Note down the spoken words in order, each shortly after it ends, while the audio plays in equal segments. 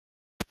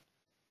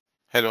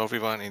Hello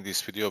everyone, in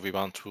this video we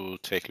want to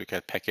take a look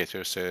at packet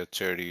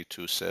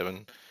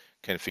 3027,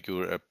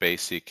 configure a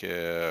basic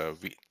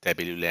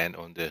WLAN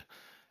on the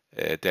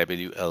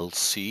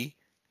WLC.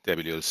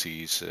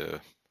 WLC is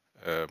a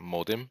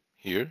modem,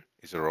 here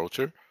is a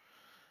router,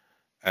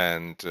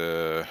 and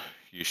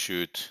you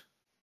should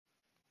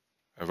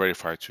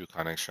verify to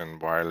connection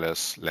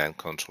wireless LAN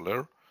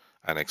controller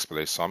and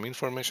explain some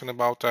information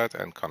about that,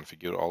 and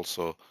configure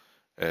also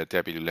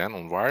WLAN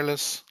on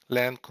wireless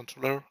LAN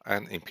controller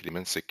and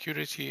implement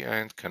security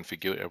and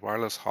configure a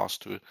wireless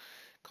host to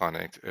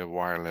connect a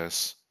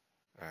wireless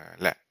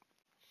LAN.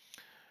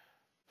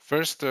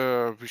 First,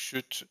 we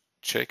should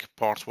check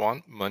part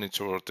 1,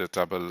 monitor the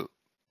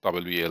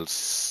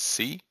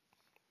WLC.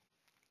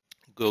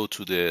 Go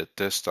to the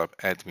desktop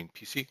admin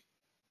PC.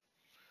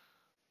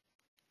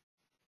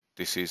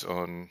 This is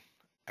on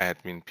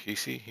admin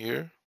PC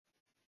here.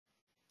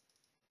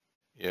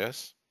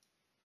 Yes.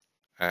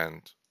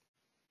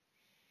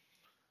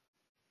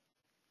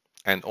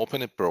 And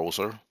open a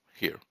browser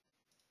here.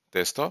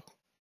 Desktop,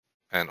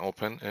 and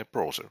open a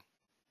browser.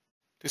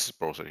 This is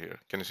browser here.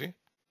 Can you see?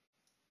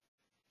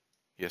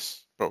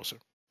 Yes, browser.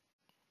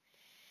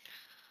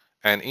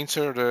 And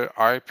enter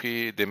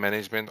the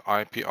management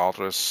IP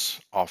address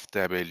of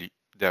WLC1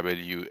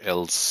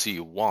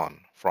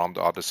 from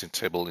the addressing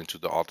table into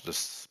the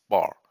address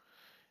bar.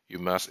 You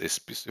must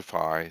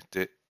specify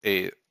the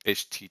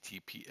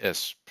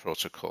HTTPS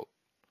protocol.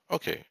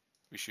 Okay,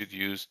 we should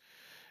use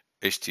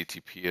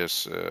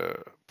HTTPS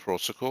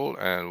protocol.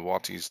 And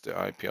what is the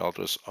IP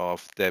address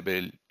of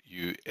WLC1?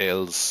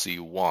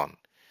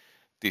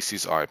 This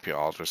is IP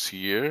address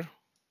here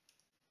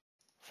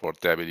for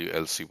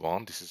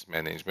WLC1. This is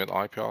management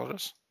IP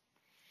address.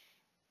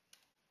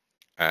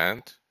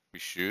 And we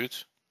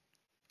should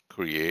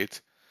create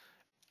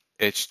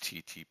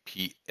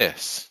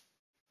HTTPS.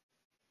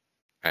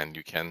 And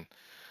you can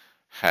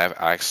have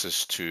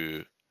access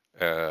to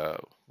a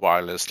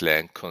wireless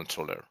LAN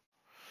controller.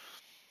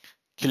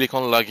 Click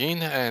on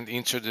login and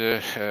enter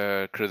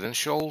the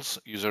credentials,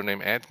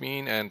 username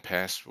admin, and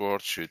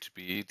password should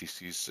be,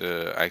 this is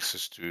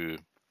access to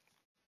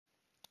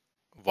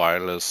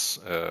wireless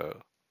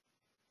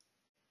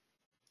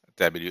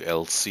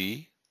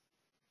WLC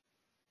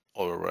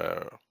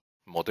or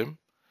modem.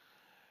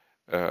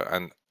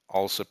 And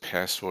also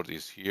password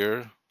is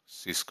here,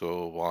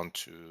 Cisco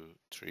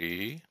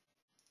 123,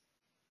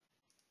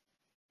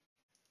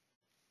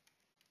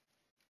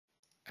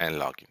 and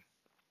login.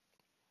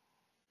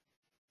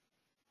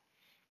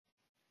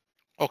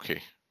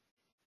 Okay,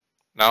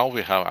 now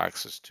we have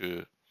access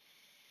to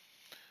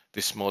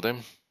this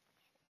modem.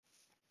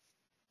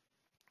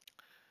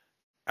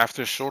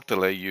 After a short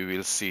delay, you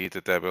will see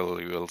the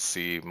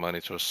WLC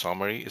monitor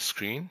summary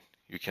screen.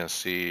 You can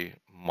see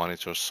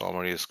monitor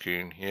summary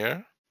screen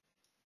here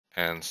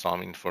and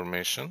some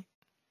information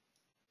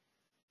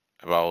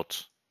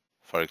about,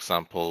 for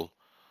example,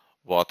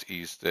 what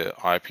is the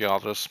IP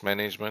address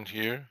management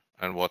here,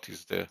 and what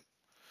is the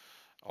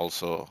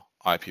also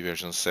IP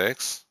version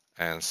 6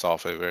 and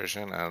software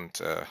version,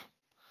 and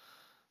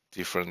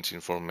different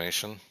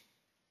information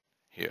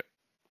here.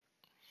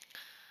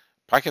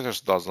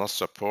 Packeters does not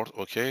support.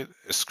 Okay,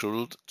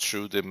 scroll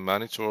through the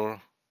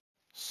monitor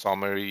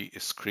summary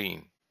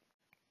screen.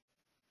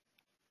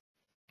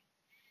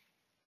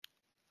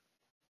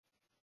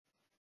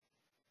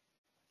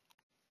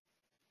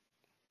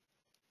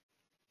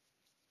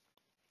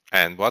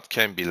 And what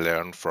can be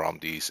learned from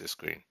this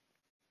screen?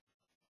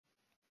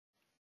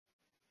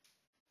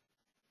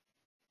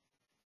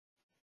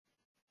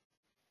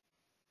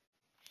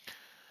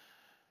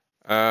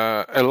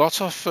 A lot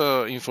of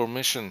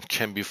information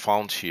can be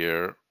found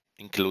here,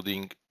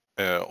 including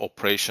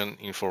operation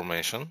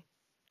information,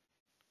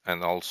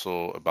 and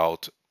also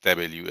about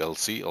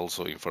WLC,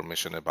 also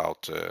information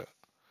about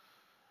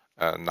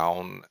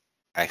known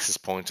access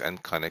points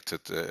and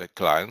connected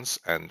clients,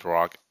 and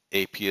ROG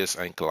APS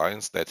and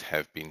clients that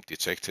have been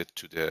detected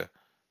to the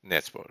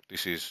network.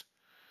 This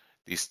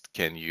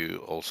can you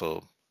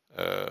also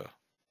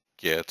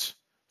get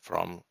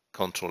from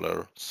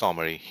controller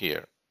summary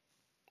here.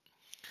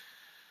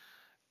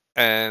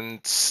 And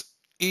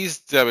is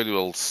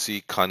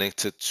WLC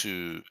connected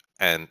to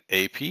an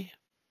AP?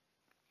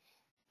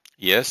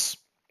 Yes,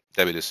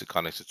 WLC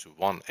connected to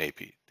one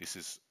AP. This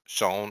is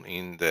shown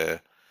in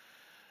the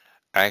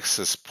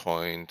access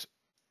point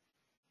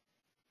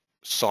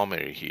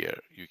summary here.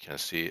 You can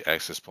see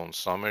access point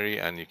summary,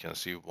 and you can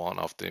see one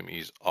of them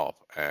is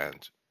up,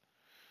 and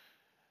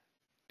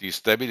this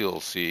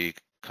WLC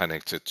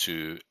connected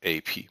to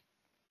AP.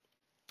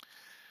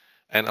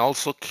 And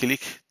also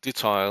click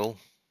detail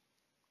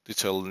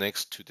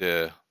next to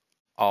the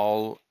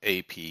all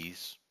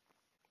APs.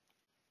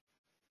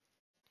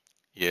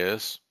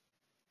 Yes,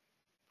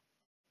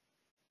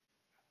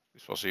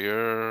 this was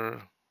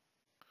here.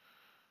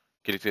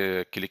 Click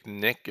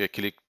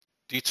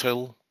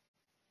detail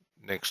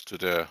next to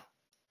the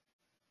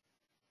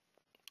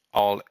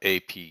all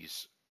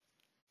APs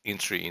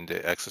entry in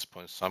the access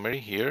point summary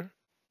here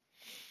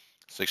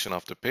section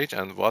of the page,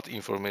 and what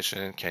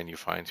information can you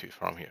find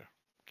from here.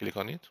 Click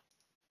on it.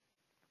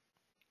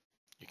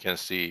 You can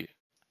see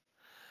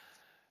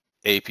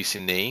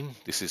APC name.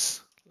 This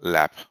is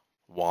lab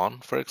 1,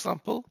 for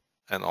example.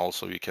 And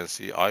also you can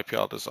see IP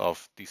address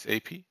of this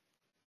AP.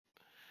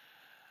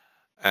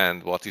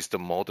 And what is the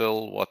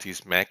model, what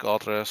is MAC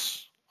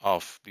address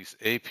of this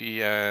AP,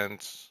 and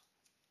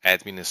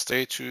admin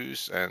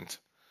status, and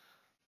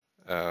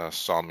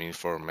some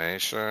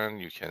information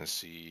you can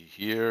see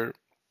here.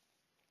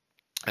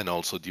 And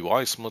also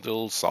device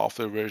model,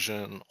 software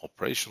version,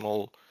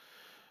 operational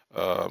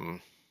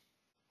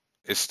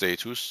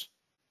status,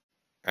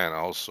 and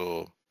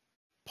also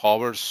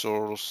power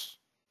source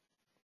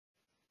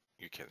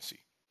you can see.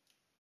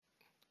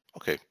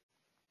 Okay.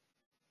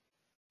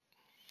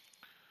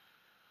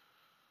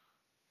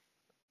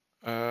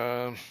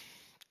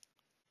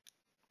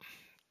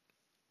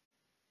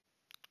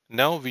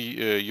 Now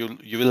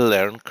you will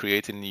learn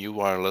create a new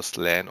wireless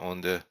LAN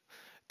on the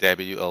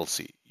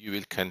WLC. You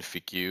will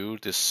configure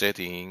the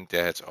settings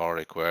that are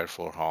required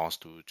for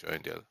host to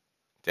join the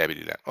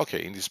WLAN.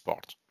 Okay, in this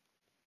part,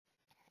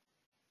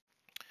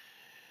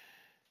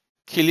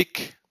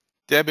 click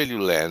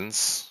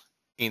WLANs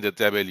in the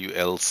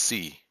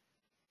WLC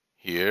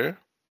here,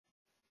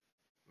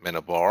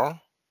 menu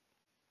bar,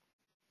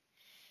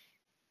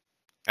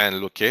 and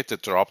locate the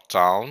drop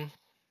down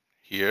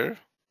here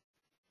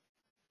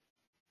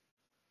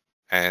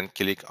and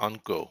click on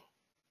Go.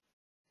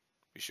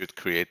 We should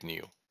create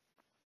new.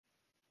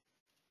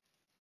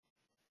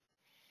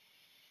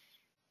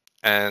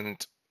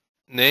 And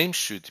name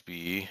should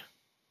be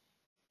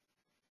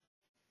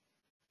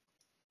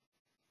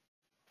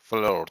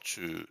floor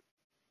to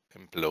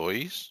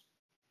employees,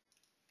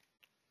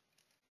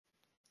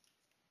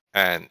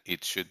 and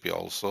it should be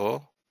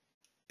also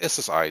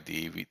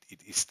SSID.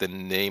 It is the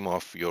name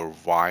of your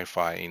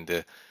Wi-Fi in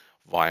the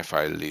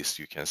Wi-Fi list.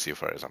 You can see,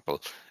 for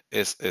example,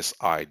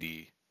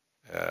 SSID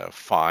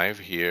 5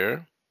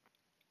 here,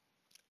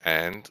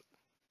 and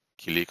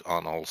click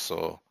on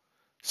also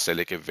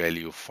select a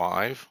value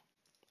 5.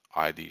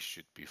 ID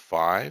should be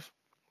 5,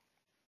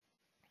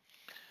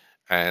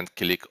 and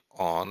click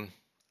on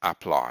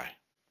apply.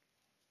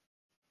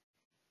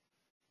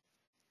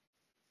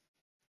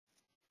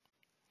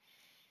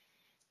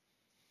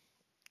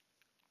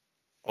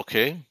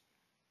 Okay.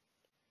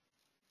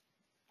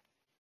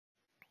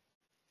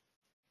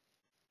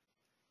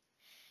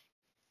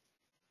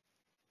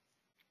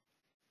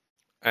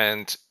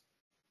 And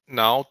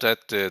now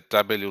that the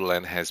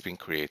WLAN has been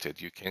created,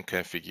 you can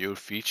configure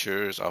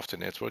features of the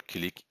network.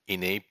 Click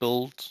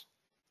enabled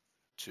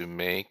to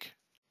make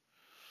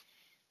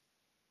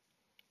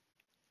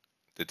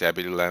the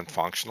WLAN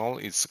functional.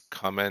 It's a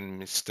common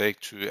mistake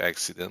to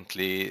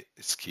accidentally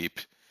skip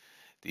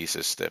this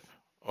step.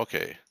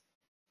 Okay,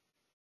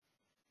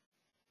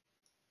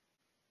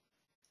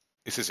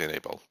 this is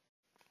enabled.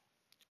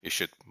 You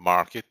should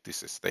mark it,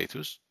 this is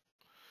status,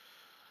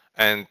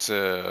 and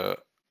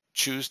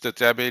choose the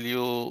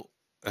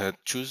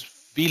choose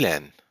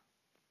VLAN.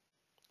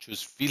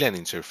 Choose VLAN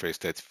interface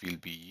that will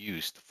be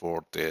used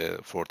for the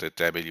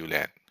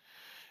WLAN.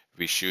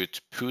 We should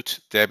put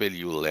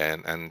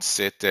WLAN and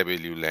set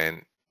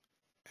WLAN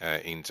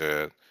in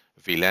the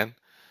VLAN.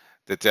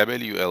 The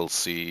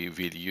WLC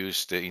will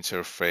use the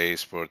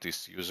interface for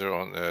this user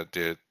on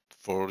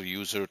for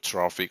user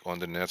traffic on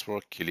the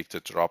network. Click the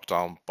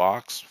drop-down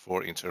box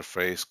for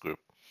interface group.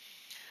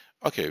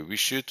 Okay, we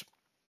should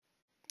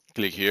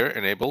click here,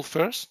 enable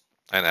first,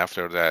 and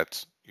after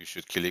that you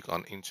should click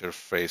on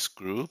interface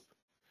group.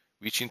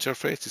 Which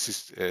interface? This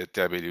is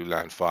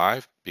WLAN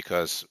 5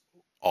 because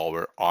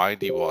our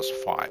ID was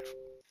 5.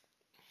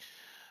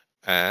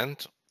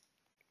 And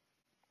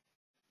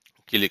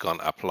click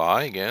on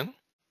apply again.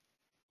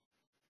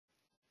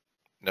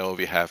 Now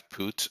we have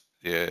put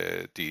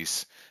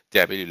this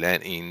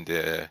WLAN in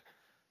the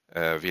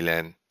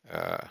VLAN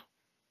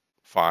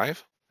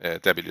 5,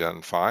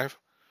 WLAN 5,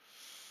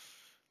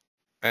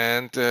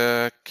 and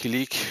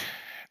click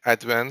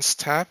Advanced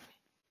tab.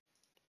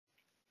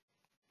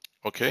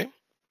 Okay,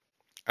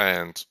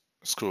 and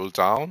scroll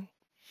down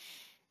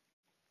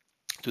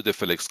to the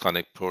Flex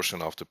Connect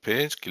portion of the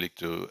page. Click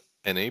to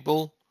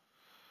enable.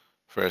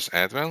 First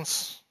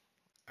Advanced.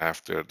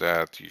 After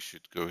that, you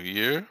should go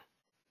here.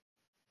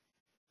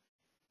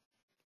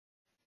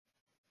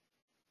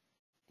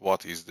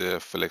 What is the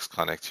Flex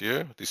Connect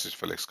here? This is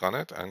Flex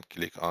Connect, and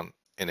click on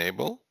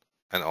enable,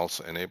 and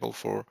also enable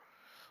for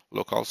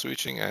local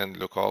switching and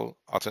local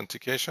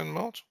authentication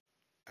mode,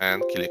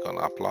 and click on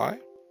apply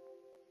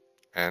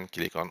and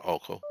click on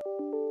OK.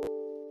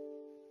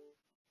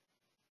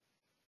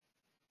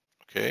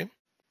 Okay.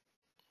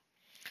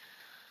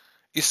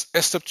 It's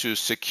a step to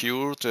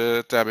secure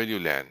the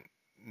WLAN.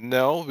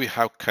 Now we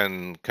have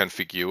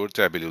configured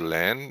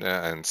WLAN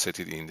and set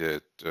it in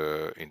the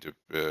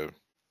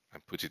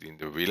and put it in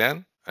the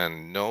VLAN.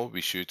 And now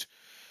we should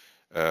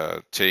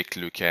take a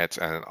look at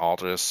an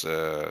address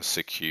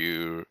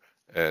secure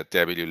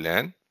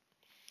WLAN.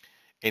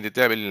 In the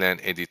WLAN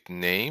edit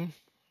name,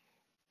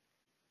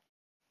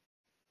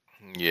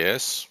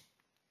 yes,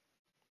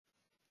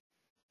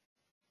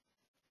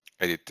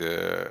 edit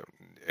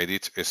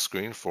edit a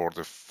screen for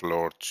the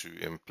floor 2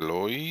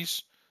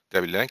 employees.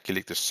 WLAN,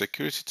 click the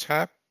security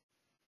tab.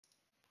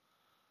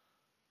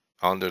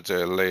 Under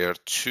the layer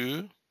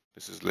 2,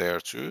 this is layer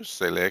 2,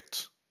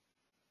 select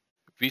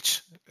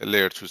which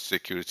layer 2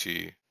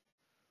 security.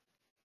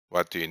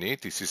 What do you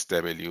need? This is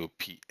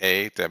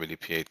WPA,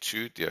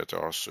 WPA2. There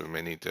are so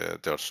many,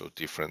 there are so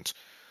different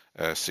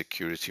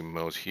security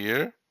mode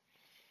here.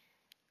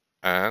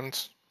 And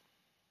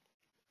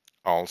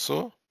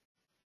also,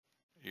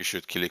 you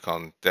should click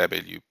on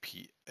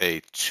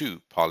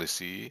WPA2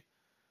 policy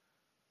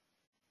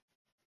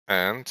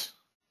and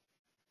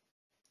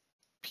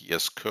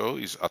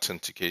PSCO is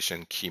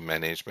authentication key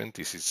management.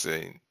 This is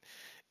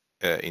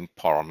in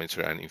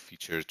parameter and in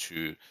feature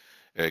to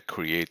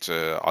create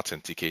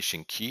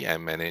authentication key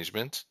and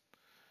management.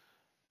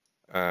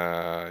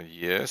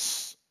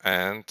 Yes,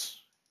 and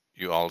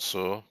you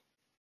also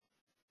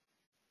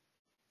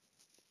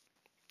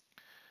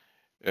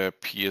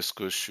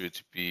PSCO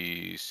should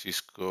be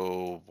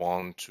Cisco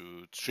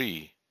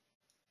 123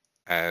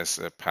 as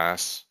a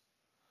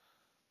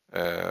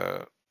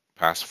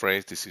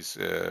passphrase. This is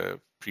a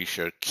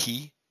pre-shared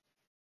key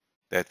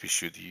that we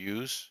should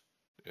use,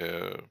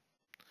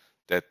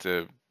 that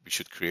we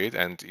should create,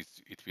 and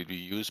it will be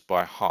used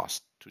by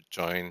host to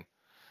join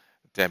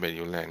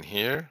WLAN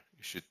here.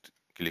 You should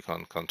click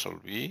on Control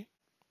V.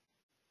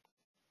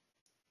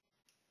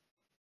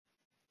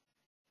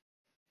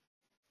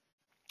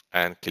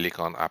 And click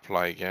on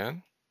apply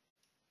again.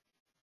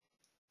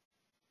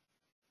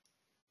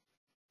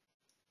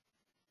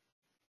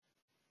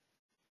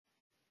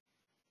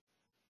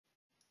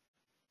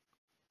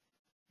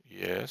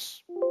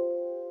 Yes.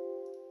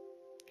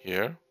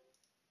 Here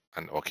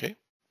and OK.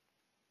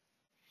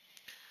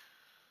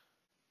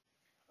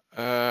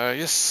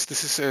 Yes,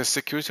 this is a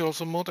security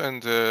also mode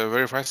and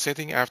verify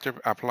setting. After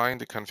applying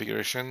the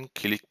configuration,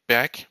 click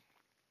back.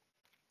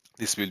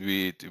 This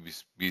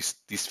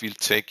will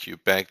take you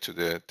back to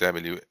the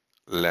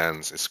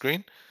WLAN's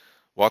screen.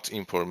 What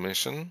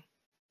information?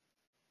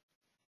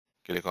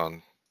 Click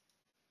on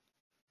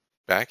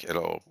back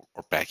arrow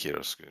or back arrow,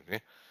 excuse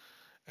me.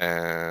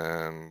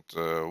 And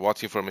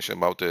what information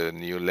about the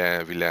new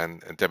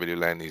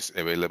WLAN is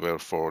available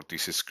for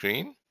this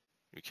screen?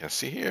 You can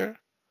see here.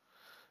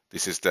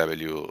 This is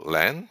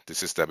WLAN.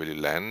 This is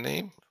WLAN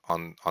name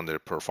under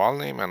profile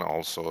name, and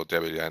also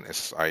WLAN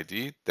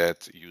SSID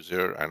that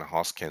user and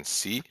host can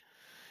see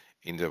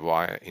in the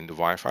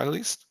Wi-Fi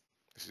list.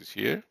 This is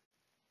here.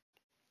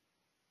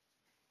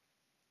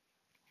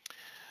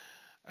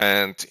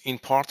 And in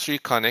part 3,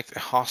 connect a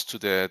host to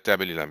the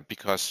WLAN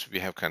because we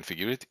have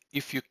configured.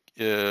 If you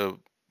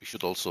we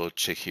should also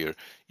check here.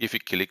 If you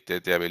click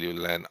the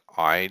WLAN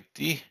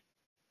ID,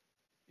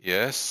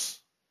 yes,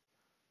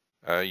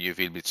 you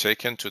will be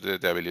taken to the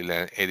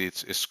WLAN edit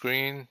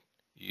screen.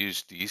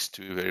 Use these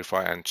to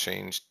verify and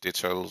change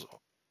details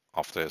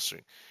of the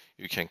string.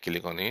 You can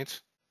click on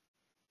it.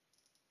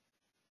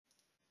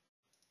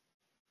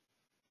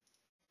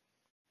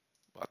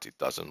 But it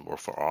doesn't work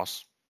for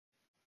us.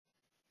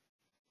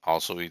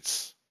 Also,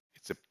 it's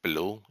a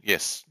below.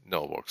 Yes,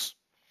 no works.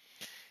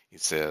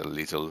 It's a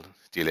little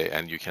delay,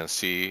 and you can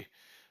see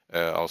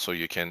also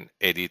you can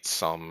edit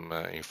some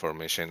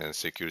information and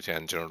security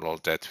and general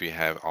that we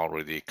have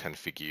already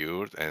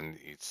configured, and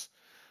it's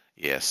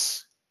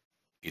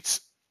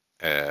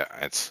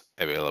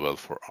available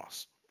for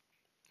us.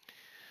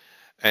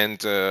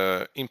 And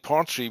in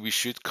part 3, we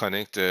should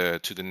connect to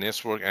the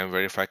network and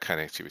verify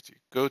connectivity.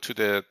 Go to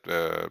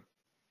the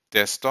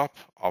desktop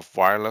of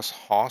wireless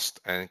host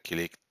and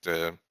click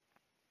the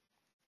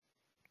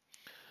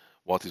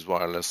what is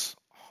wireless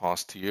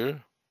host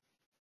here.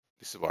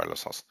 This is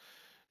wireless host.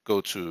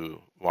 Go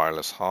to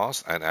wireless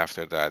host, and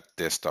after that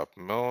desktop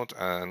mode,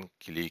 and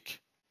click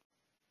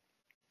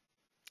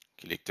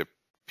the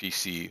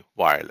PC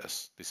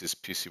wireless. This is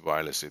PC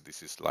wireless.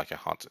 This is like a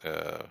hot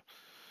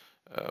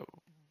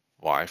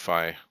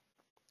Wi-Fi.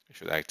 You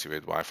should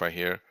activate Wi-Fi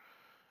here.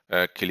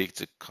 Click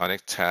the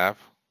connect tab.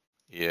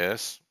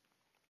 Yes.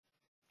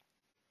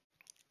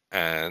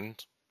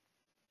 And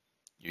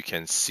you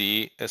can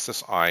see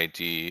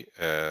SSID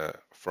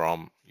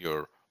from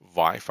your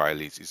Wi-Fi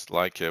list. It's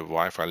like a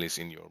Wi-Fi list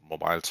in your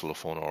mobile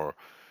telephone or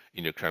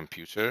in your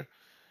computer.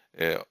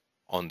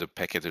 On the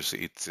packages,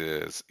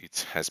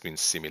 it has been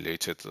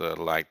simulated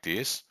like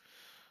this.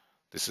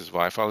 This is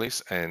Wi-Fi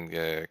list,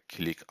 and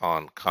click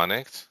on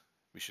connect.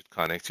 We should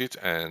connect it.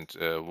 And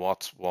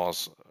what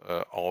was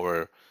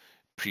our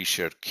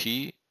pre-shared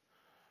key?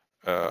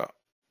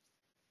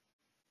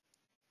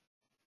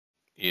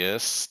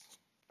 Yes,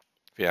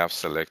 we have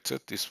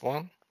selected this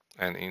one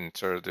and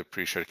enter the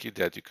pre-shared key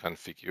that you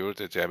configured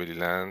the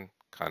WLAN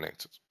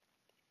connected.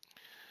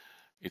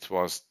 It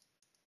was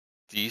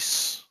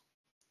this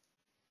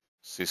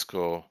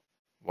Cisco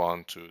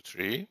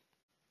 123,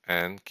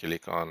 and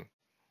click on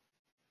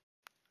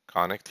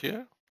connect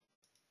here.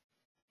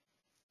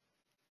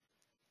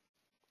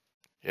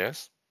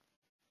 Yes.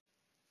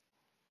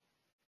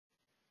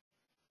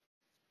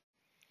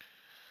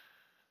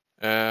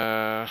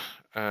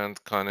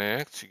 And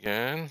connect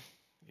again.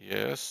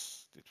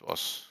 Yes. it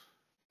was.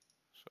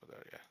 So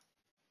there, yeah.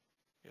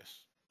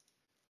 Yes.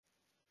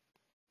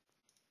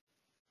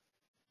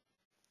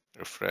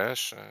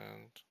 Refresh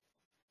and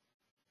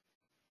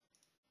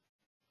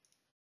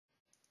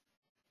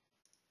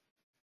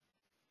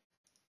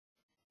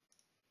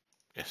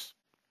yes.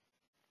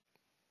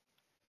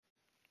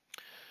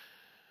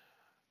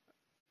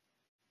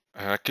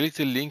 Click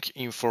the link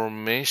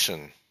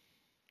information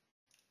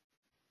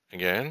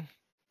again,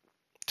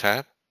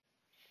 tab.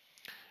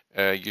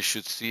 You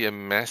should see a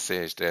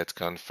message that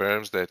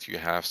confirms that you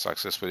have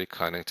successfully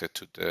connected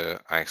to the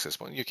access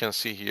point. You can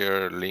see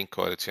here link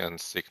quality and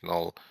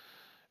signal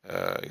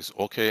is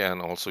okay,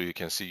 and also you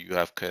can see you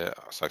have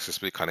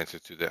successfully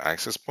connected to the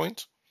access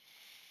point.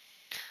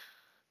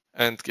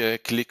 And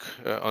click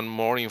on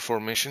more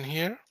information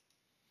here,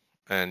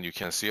 and you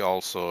can see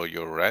also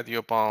your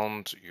radio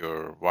bound,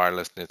 your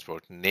wireless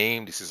network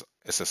name. This is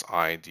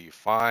SSID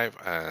 5,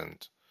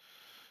 and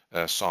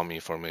some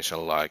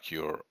information like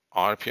your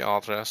IP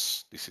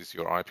address. This is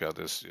your IP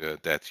address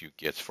that you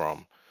get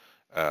from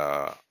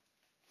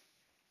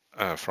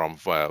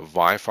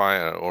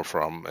Wi-Fi or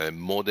from a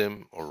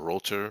modem or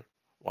router,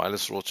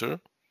 wireless router,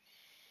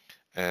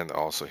 and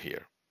also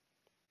here.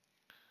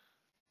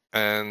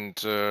 And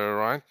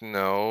right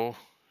now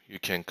you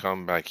can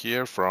come back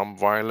here from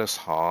wireless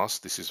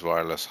host. This is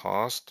wireless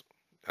host,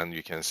 and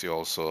you can see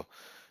also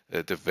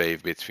the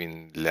wave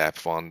between lab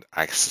 1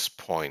 access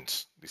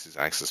point. This is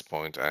access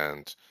point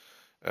and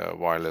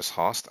wireless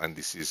host, and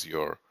this is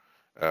your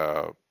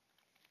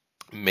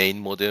main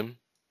modem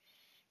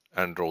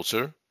and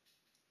router,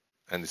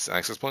 and this is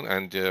access point.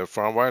 And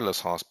from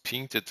wireless host,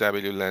 ping the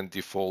WLAN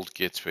default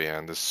gateway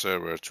and the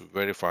server to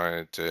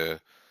verify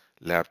the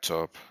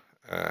laptop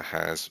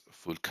has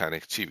full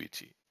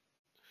connectivity.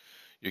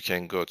 You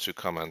can go to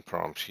command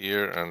prompt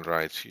here and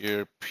write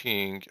here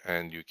ping,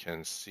 and you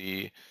can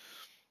see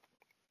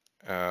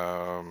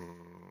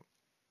from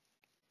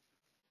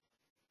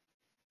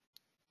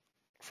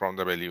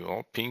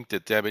WLAN, ping the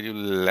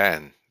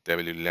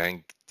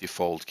WLAN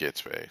default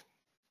gateway.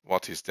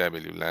 What is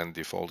WLAN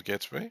default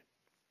gateway?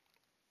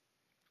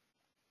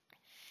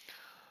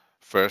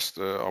 First,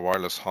 a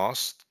wireless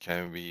host.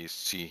 Can we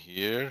see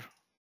here?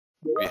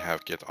 We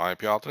have get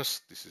IP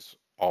address. This is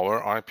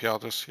our IP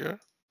address here.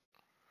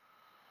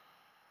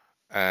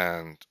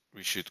 And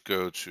we should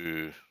go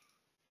to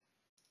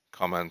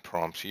command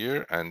prompt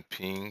here and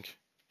ping.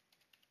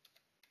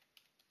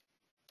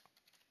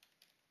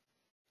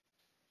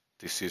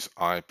 This is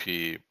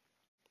IP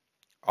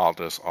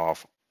address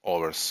of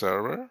our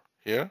server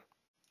here.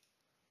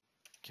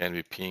 Can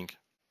we ping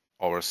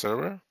our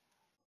server?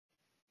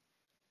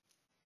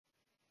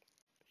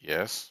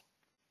 Yes.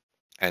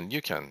 And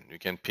you can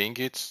ping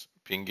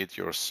it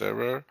your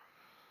server,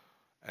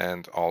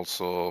 and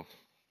also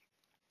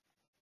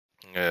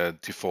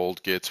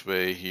default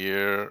gateway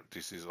here.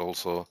 This is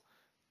also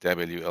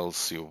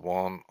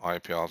WLC1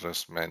 IP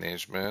address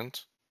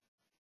management.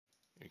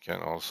 You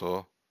can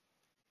also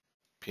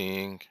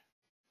ping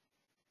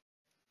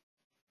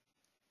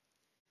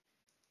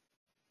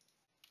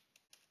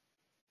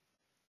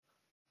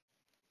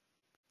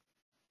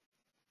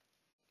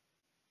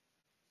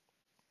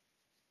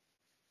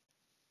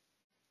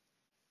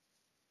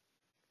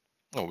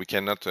no, we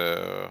cannot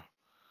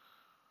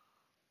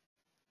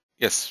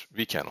yes,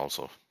 we can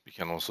also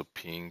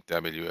ping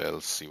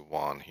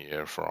WLC1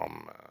 here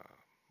from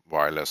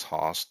wireless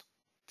host.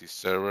 This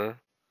server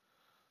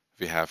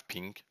we have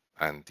ping,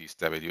 and this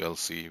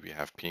WLC we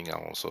have ping,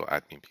 and also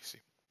admin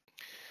PC.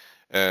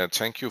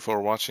 Thank you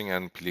for watching,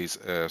 and please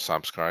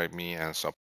subscribe me and support